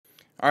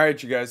All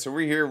right, you guys. So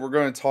we're here. We're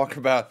going to talk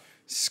about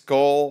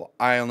Skull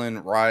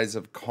Island: Rise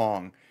of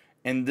Kong,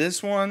 and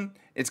this one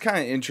it's kind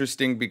of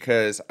interesting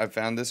because I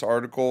found this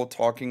article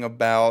talking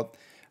about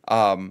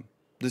um,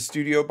 the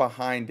studio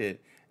behind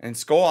it, and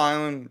Skull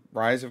Island: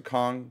 Rise of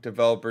Kong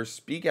developers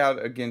speak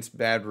out against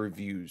bad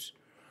reviews.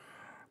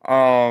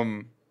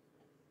 Um,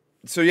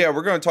 so yeah,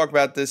 we're going to talk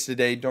about this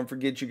today. Don't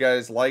forget, you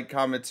guys, like,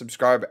 comment,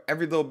 subscribe.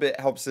 Every little bit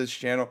helps this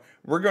channel.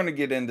 We're going to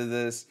get into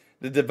this.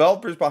 The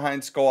developers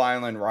behind Skull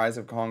Island: Rise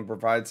of Kong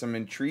provide some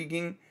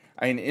intriguing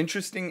and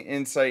interesting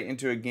insight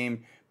into a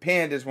game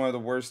panned as one of the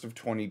worst of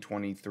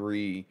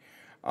 2023.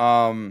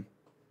 Um,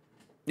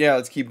 yeah,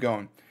 let's keep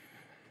going.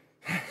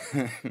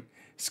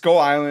 Skull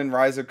Island: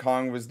 Rise of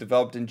Kong was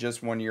developed in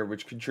just 1 year,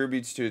 which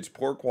contributes to its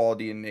poor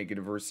quality and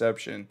negative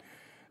reception.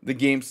 The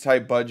game's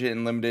tight budget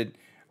and limited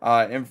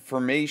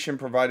information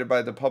provided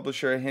by the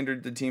publisher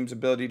hindered the team's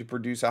ability to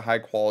produce a high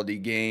quality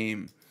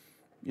game.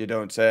 You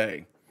don't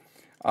say.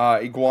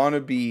 Iguana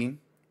B,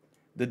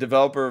 the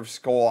developer of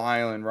Skull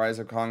Island: Rise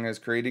of Kong, has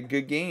created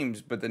good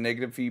games, but the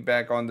negative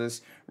feedback on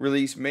this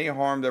release may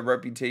harm their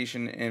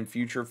reputation and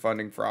future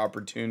funding for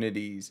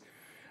opportunities.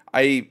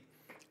 I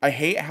I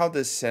hate how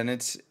this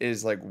sentence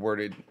is like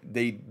worded.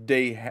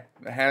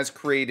 Has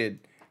created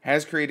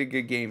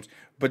good games,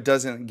 but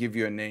doesn't give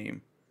you a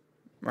name,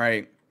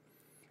 right?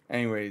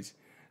 Anyways,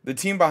 the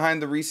team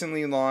behind the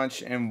recently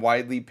launched and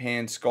widely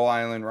panned Skull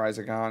Island: Rise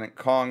of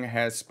Kong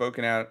has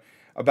spoken out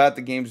about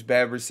the game's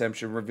bad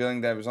reception,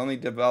 revealing that it was only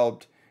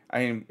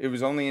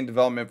in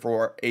development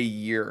for a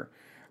year.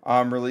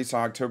 Released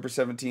on October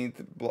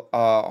 17th,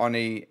 on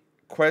a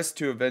quest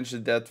to avenge the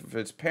death of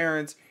his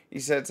parents, he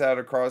sets out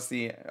across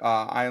the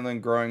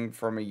island, growing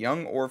from a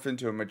young orphan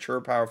to a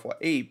mature, powerful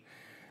ape.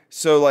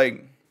 So,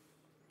 like,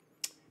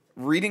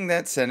 reading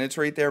that sentence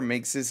right there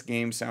makes this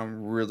game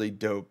sound really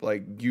dope.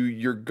 Like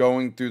you're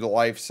going through the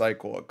life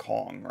cycle of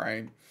Kong,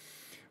 right?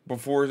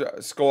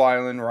 Before Skull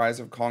Island: Rise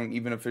of Kong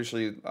even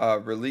officially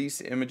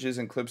released, images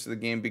and clips of the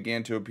game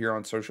began to appear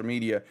on social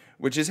media,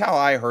 which is how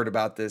I heard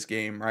about this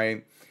game,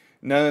 right?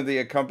 None of the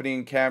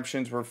accompanying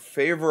captions were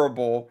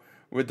favorable,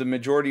 with the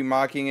majority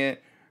mocking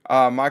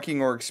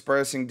or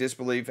expressing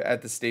disbelief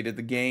at the state of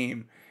the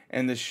game.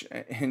 And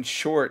in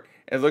short,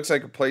 it looks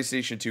like a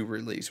PlayStation 2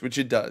 release, which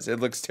it does. It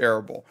looks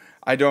terrible.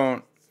 I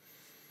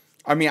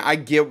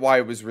get why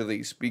it was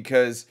released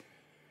because,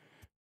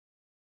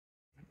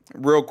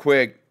 real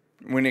quick,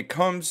 when it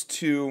comes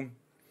to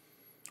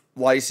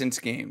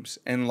licensed games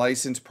and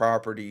licensed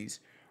properties,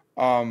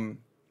 um,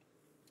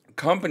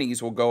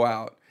 companies will go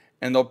out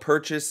and they'll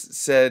purchase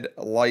said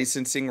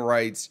licensing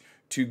rights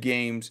to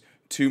games,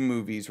 to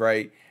movies,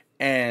 right?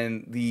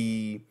 And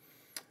the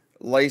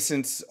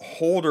license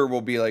holder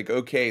will be like,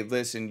 okay,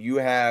 listen, you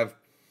have,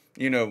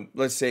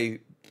 let's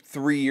say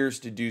 3 years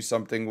to do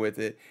something with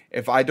it.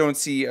 If I don't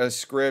see a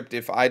script,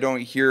 if I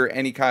don't hear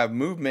any kind of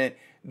movement,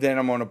 then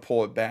I'm going to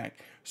pull it back.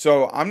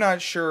 So I'm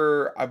not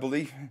sure. I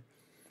believe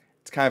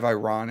it's kind of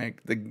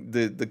ironic.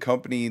 The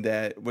company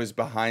that was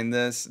behind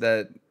this,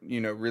 that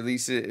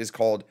released it, is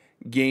called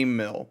Game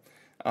Mill.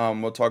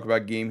 We'll talk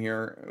about Game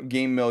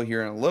Mill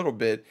here in a little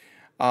bit.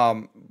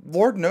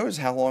 Lord knows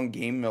how long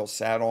Game Mill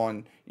sat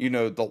on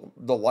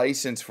the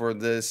license for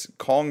this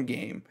Kong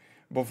game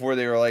before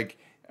they were like,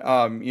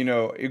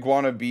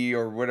 Iguana B,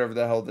 or whatever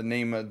the hell the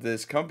name of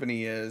this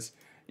company is.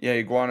 Yeah,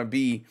 Iguana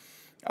B.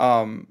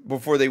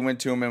 Before they went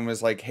to him and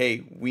was like,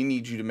 hey, we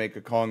need you to make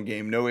a Kong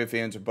game. No ifs,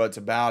 ands, or buts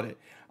about it.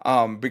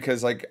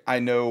 Because, like, I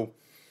know,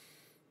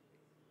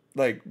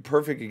 like,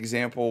 perfect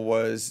example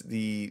was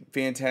the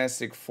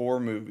Fantastic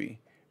Four movie.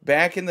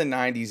 Back in the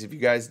 90s, if you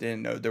guys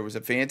didn't know, there was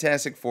a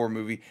Fantastic Four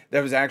movie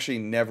that was actually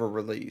never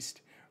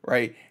released,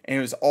 right? And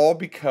it was all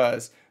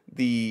because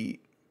the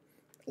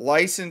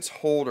license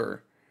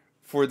holder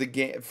for the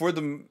game, for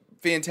the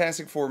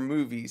Fantastic Four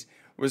movies,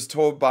 was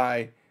told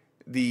by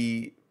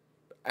the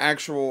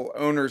actual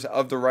owners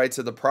of the rights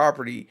of the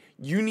property,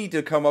 you need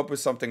to come up with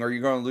something or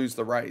you're going to lose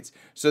the rights.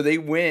 So they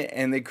went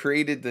and they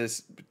created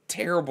this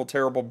terrible,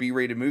 terrible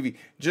B-rated movie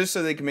just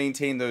so they can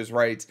maintain those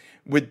rights,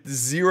 with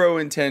zero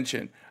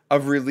intention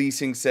of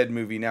releasing said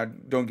movie. Now,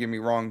 don't get me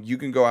wrong, you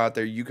can go out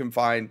there, you can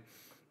find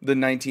the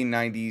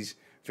 1990s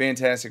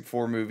Fantastic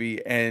Four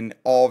movie and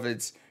all of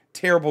its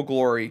terrible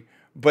glory.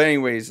 But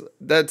anyways,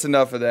 that's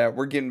enough of that.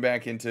 We're getting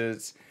back into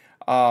it.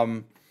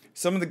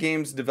 Some of the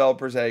game's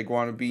developers at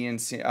Iguana B in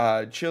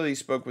Chile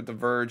spoke with The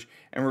Verge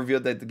and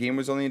revealed that the game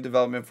was only in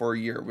development for a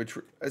year, which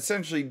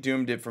essentially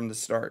doomed it from the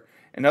start.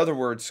 In other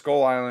words,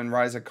 Skull Island: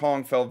 Rise of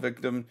Kong fell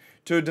victim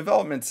to a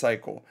development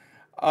cycle.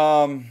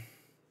 Yeah,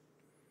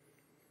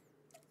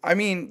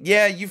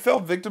 you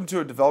fell victim to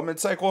a development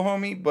cycle,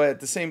 homie, but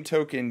at the same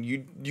token,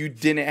 you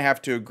didn't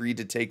have to agree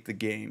to take the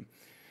game.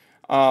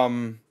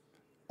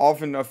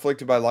 Often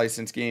afflicted by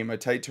licensed game, a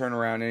tight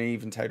turnaround, and an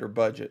even tighter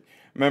budget.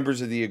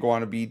 Members of the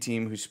Iguana B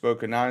team, who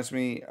spoke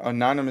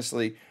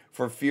anonymously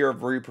for fear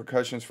of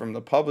repercussions from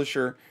the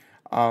publisher,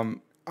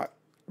 um, I,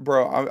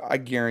 I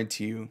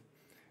guarantee you,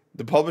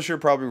 the publisher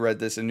probably read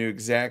this and knew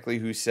exactly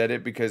who said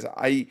it, because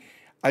I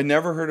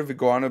never heard of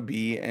Iguana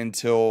B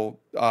until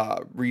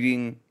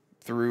reading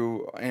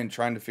through and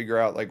trying to figure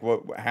out like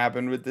what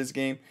happened with this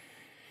game,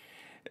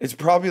 it's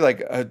probably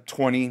like a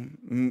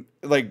 20,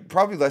 like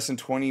probably less than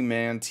 20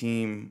 man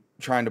team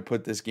trying to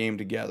put this game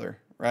together,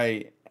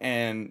 right?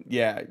 And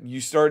yeah,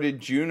 you started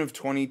June of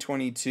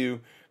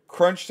 2022.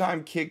 Crunch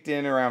time kicked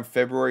in around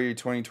February of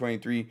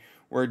 2023,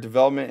 where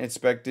development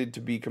expected to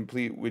be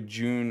complete with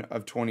June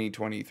of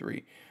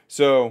 2023.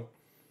 So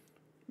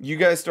you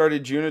guys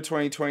started June of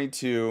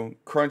 2022.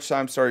 Crunch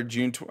time started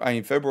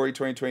February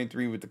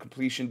 2023 with the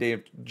completion date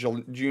of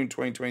June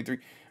 2023.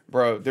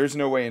 Bro, there's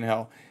no way in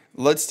hell.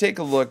 Let's take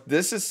a look.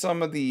 This is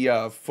some of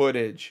the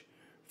footage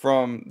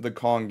from the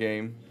Kong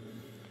game.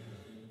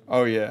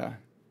 Oh, yeah.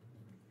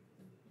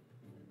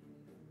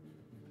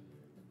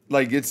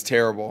 Like, it's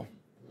terrible.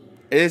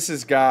 This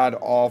is god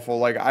awful.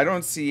 Like, I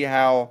don't see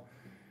how...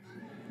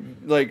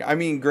 Like, I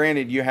mean,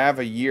 granted, you have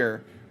a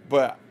year,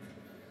 but...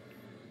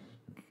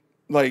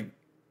 Like,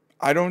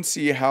 I don't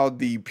see how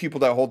the people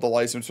that hold the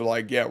license are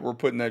like, yeah, we're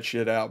putting that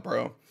shit out,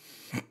 bro.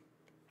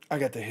 I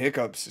got the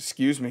hiccups.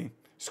 Excuse me.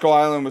 Skull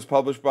Island was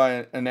published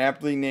by an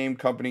aptly named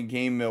company,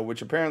 Game Mill,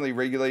 which apparently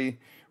regularly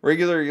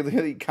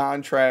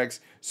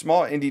contracts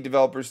small indie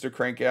developers to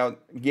crank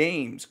out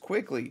games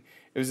quickly.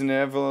 It was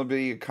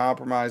inevitably a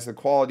compromise the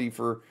quality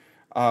for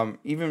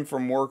even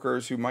from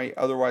workers who might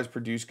otherwise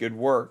produce good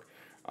work.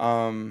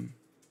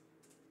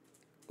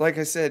 Like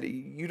I said,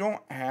 you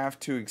don't have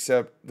to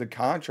accept the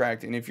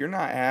contract, and if you're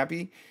not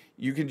happy,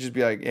 you can just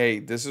be like, hey,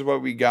 this is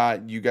what we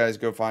got. You guys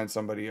go find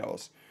somebody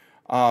else.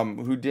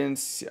 Who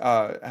didn't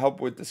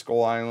help with the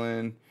Skull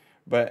Island,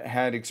 but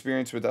had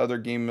experience with other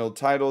Game Mill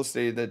titles,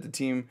 stated that the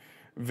team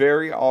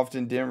very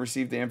often didn't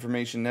receive the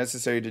information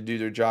necessary to do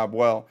their job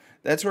well.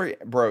 That's where,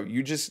 bro,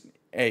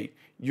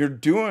 you're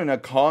doing a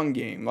Kong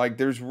game. Like,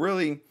 there's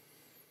really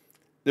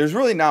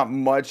not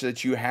much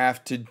that you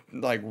have to,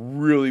 like,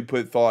 really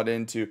put thought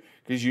into,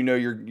 because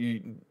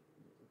you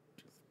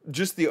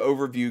just the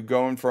overview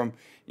going from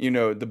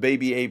the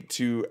baby ape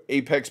to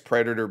apex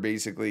predator,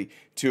 basically,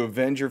 to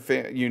avenge your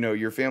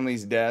your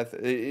family's death.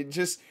 It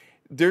just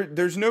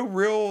there's no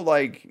real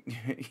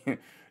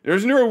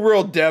there's no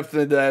real depth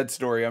in that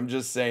story. I'm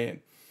just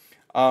saying.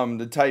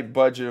 The tight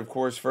budget, of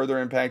course, further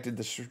impacted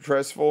the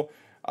stressful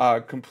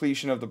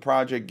completion of the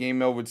project. Game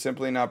Mill would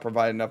simply not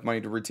provide enough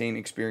money to retain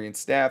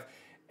experienced staff.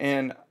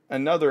 And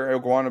another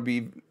Iguana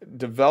Bee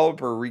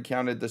developer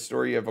recounted the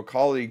story of a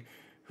colleague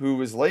who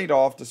was laid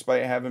off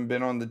despite having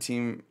been on the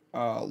team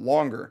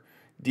longer.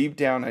 Deep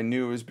down, I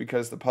knew it was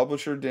because the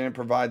publisher didn't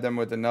provide them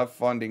with enough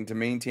funding to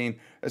maintain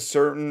a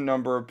certain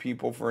number of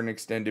people for an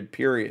extended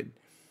period.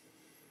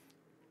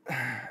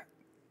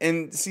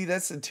 And see,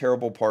 that's the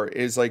terrible part,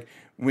 is like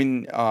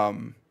when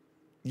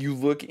you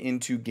look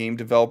into game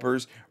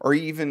developers or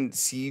even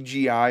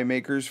CGI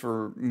makers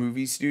for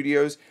movie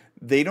studios,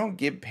 they don't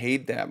get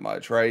paid that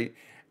much, right?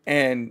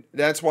 And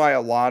that's why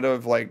a lot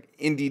of like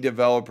indie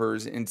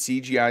developers and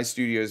CGI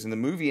studios in the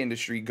movie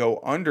industry go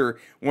under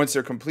once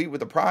they're complete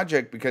with the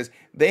project, because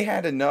they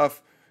had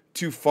enough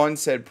to fund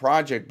said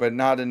project, but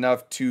not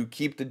enough to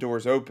keep the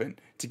doors open,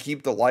 to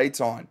keep the lights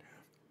on.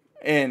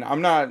 And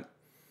I'm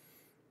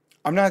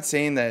not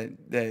saying that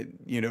they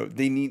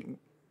need,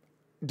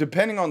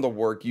 depending on the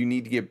work, you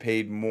need to get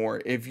paid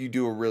more if you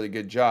do a really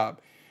good job.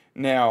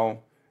 Now,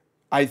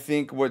 I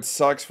think what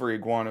sucks for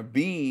Iguana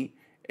Bee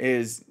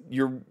is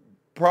you're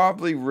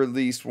probably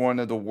released one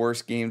of the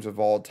worst games of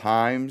all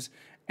times,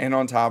 and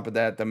on top of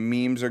that, the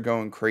memes are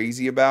going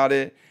crazy about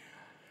it.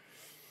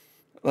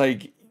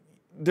 Like,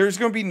 there's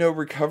going to be no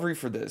recovery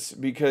for this,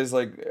 because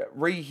like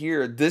right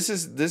here, this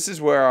is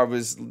where I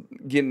was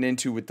getting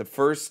into with the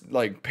first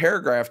like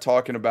paragraph,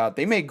 talking about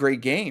they make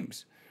great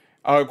games.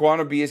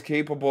 Iguana Bee is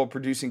capable of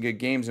producing good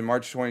games. In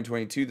March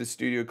 2022, the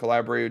studio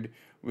collaborated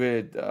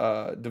with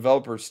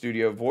developer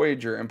studio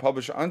Voyager and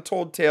published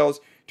Untold Tales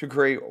to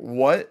create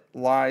What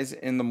Lies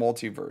in the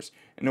Multiverse,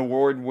 an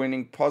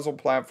award-winning puzzle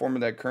platformer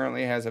that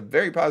currently has a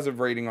very positive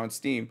rating on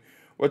Steam.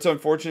 What's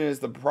unfortunate is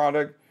the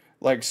product,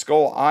 like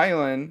Skull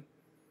Island,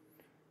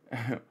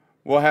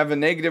 will have a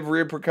negative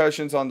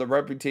repercussions on the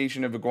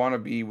reputation of Iguana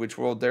Bee, which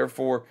will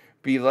therefore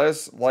be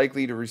less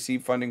likely to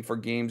receive funding for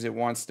games it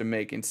wants to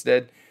make.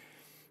 Instead,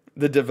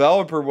 the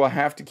developer will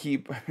have to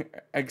keep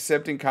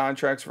accepting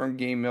contracts from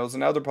game mills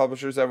and other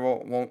publishers that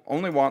will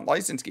only want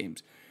licensed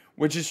games,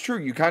 which is true.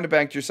 You kind of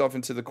backed yourself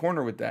into the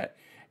corner with that.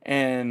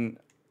 And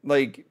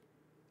like,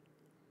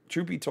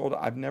 truth be told,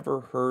 I've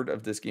never heard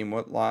of this game,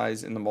 What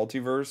Lies in the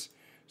Multiverse.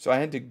 So I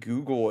had to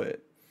Google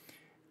it.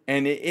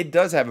 And it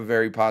does have a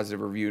very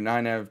positive review,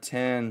 9 out of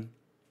 10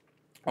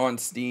 on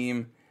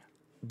Steam.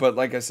 But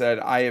like I said,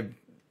 I have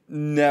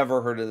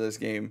never heard of this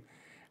game.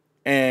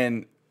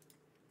 And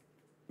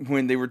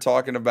when they were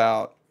talking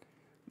about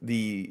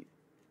the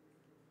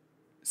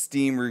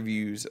Steam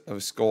reviews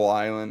of Skull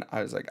Island,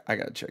 I was like, I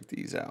gotta check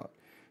these out.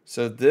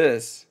 So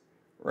this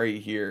right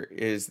here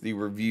is the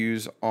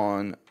reviews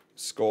on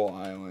Skull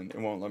Island. It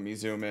won't let me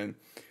zoom in.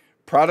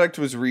 Product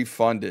was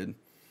refunded.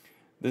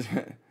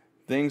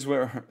 Things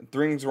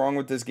wrong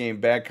with this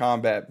game: bad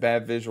combat,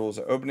 bad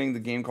visuals. Opening the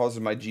game causes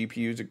my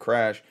GPU to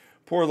crash.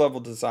 Poor level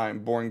design,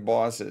 boring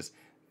bosses.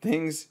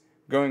 Things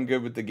going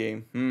good with the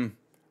game.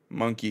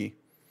 Monkey.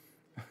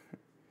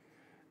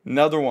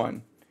 Another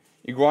one.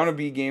 Iguana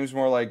B games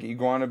more like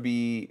Iguana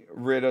be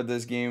rid of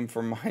this game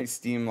from my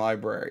Steam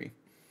library.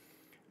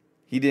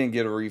 He didn't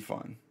get a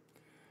refund.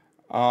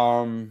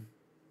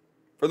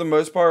 For the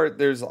most part,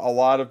 there's a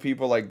lot of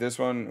people like this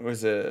one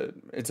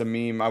it's a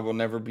meme. I will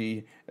never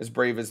be as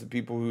brave as the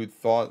people who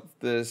thought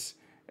this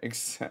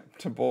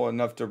acceptable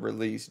enough to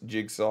release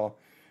Jigsaw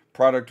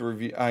product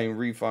review.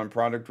 Refund,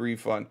 product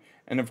refund,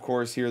 and of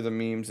course here are the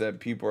memes that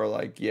people are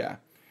like, yeah,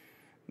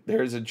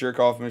 there's a jerk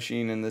off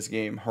machine in this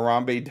game.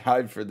 Harambe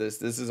died for this.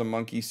 This is a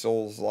Monkey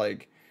Souls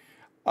like.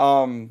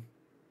 Um,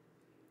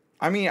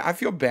 I mean, I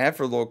feel bad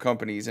for little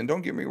companies, and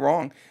don't get me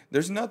wrong.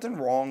 There's nothing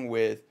wrong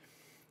with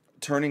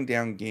turning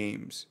down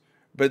games,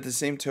 but at the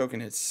same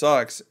token, it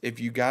sucks if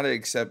you gotta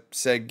accept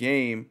said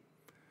game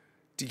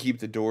to keep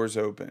the doors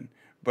open.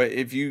 But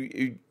if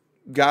you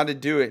got to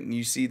do it and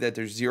you see that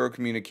there's zero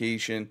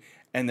communication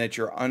and that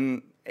you're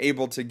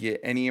unable to get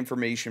any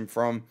information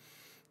from,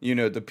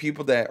 the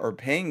people that are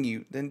paying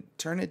you, then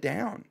turn it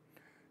down.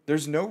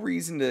 There's no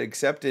reason to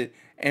accept it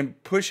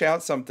and push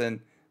out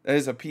something that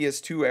is a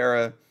PS2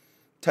 era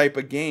type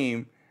of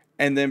game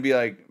and then be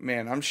like,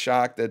 man, I'm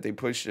shocked that they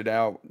pushed it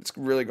out. It's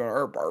really going to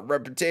hurt our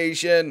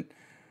reputation.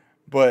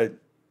 But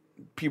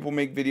people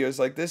make videos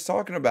like this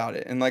talking about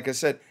it. And like I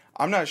said,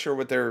 I'm not sure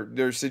what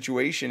their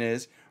situation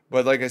is.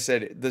 But like I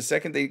said, the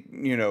second they,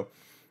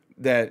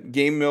 that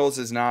Game Mills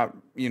is not,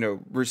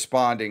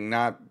 responding,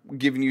 not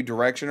giving you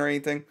direction or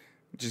anything,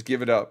 just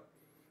give it up.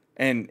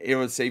 And it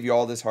will save you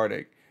all this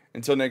heartache.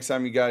 Until next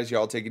time, you guys,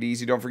 y'all take it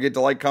easy. Don't forget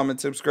to like,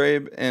 comment,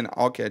 subscribe, and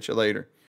I'll catch you later.